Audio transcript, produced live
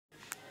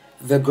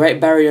The Great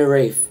Barrier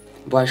Reef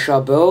by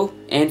Charbel,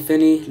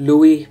 Anthony,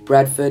 Louie,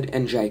 Bradford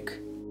and Jake.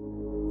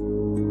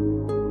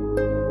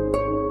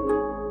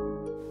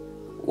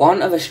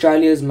 One of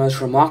Australia's most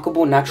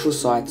remarkable natural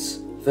sights,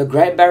 the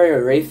Great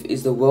Barrier Reef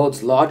is the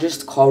world's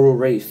largest coral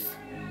reef.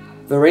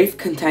 The reef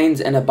contains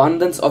an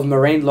abundance of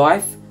marine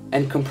life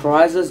and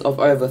comprises of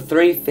over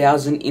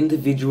 3,000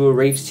 individual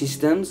reef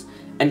systems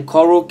and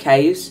coral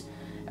caves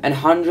and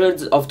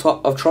hundreds of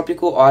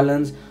tropical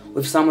islands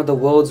with some of the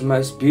world's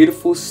most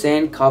beautiful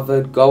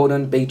sand-covered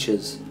golden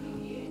beaches.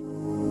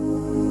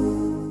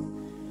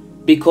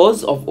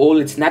 Because of all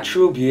its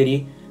natural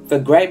beauty, the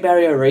Great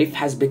Barrier Reef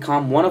has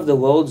become one of the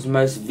world's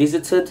most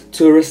visited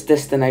tourist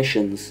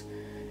destinations.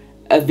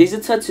 A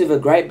visitor to the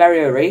Great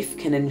Barrier Reef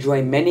can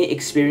enjoy many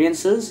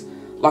experiences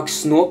like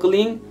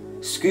snorkeling,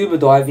 scuba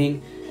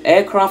diving,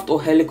 aircraft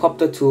or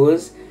helicopter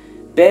tours,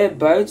 bare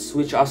boats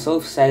which are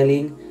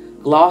self-sailing,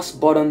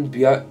 glass-bottomed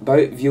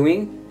boat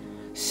viewing,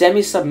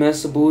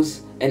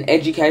 semi-submersibles and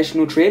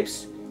educational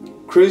trips,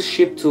 cruise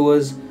ship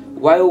tours,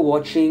 whale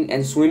watching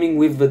and swimming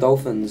with the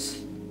dolphins.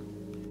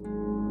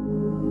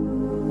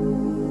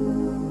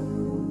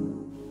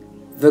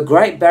 The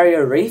Great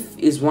Barrier Reef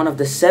is one of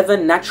the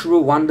 7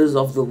 natural wonders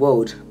of the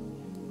world.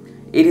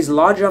 It is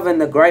larger than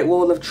the Great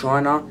Wall of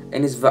China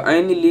and is the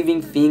only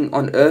living thing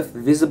on Earth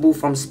visible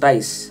from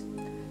space.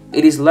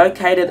 It is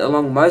located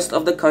along most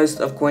of the coast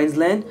of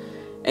Queensland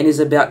and is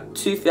about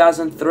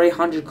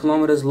 2,300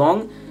 kilometers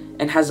long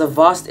and has a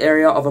vast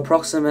area of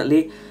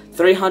approximately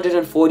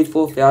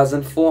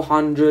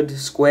 344,400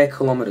 square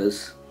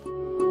kilometers.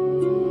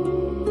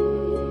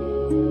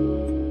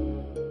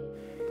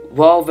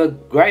 While the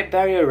Great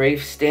Barrier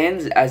Reef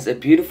stands as a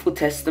beautiful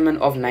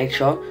testament of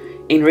nature,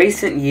 in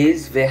recent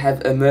years there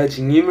have emerged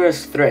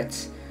numerous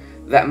threats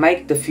that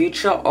make the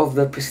future of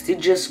the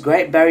prestigious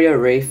Great Barrier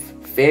Reef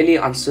fairly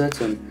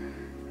uncertain.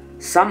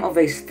 Some of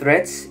these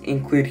threats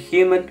include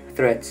human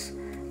threats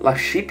like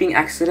shipping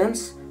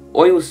accidents,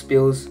 oil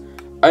spills,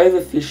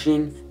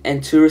 overfishing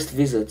and tourist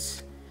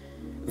visits.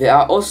 There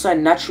are also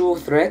natural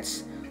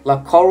threats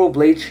like coral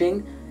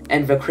bleaching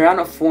and the crown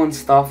of thorns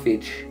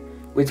starfish,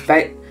 which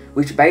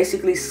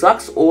basically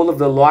sucks all of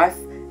the life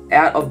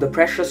out of the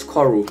precious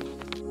coral.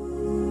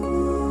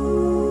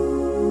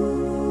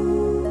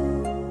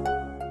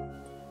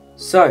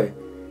 So,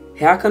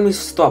 how can we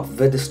stop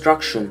the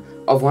destruction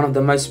of one of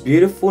the most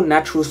beautiful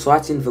natural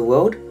sights in the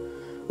world?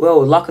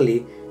 Well,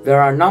 luckily,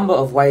 there are a number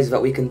of ways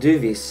that we can do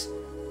this.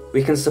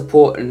 We can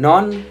support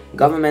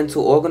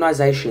non-governmental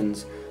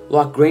organizations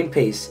like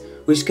Greenpeace,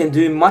 which can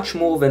do much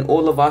more than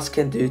all of us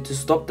can do to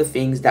stop the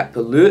things that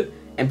pollute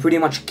and pretty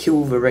much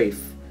kill the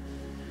reef.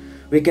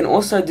 We can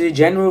also do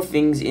general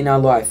things in our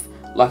life,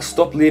 like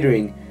stop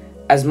littering,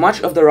 as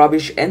much of the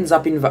rubbish ends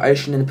up in the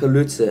ocean and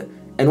pollutes it,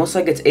 and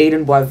also gets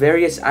eaten by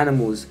various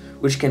animals,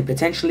 which can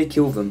potentially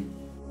kill them.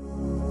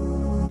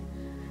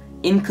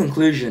 In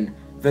conclusion,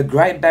 the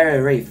Great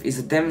Barrier Reef is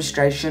a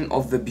demonstration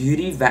of the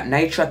beauty that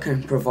nature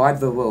can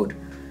provide the world,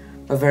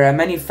 but there are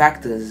many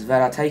factors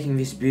that are taking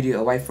this beauty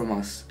away from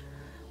us.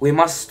 We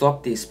must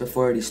stop this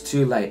before it is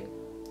too late.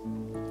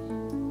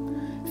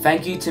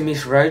 Thank you to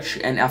Miss Roach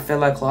and our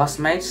fellow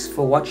classmates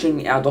for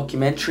watching our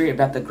documentary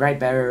about the Great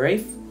Barrier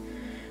Reef.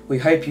 We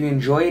hope you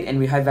enjoyed and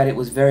we hope that it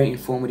was very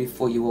informative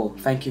for you all.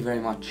 Thank you very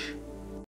much.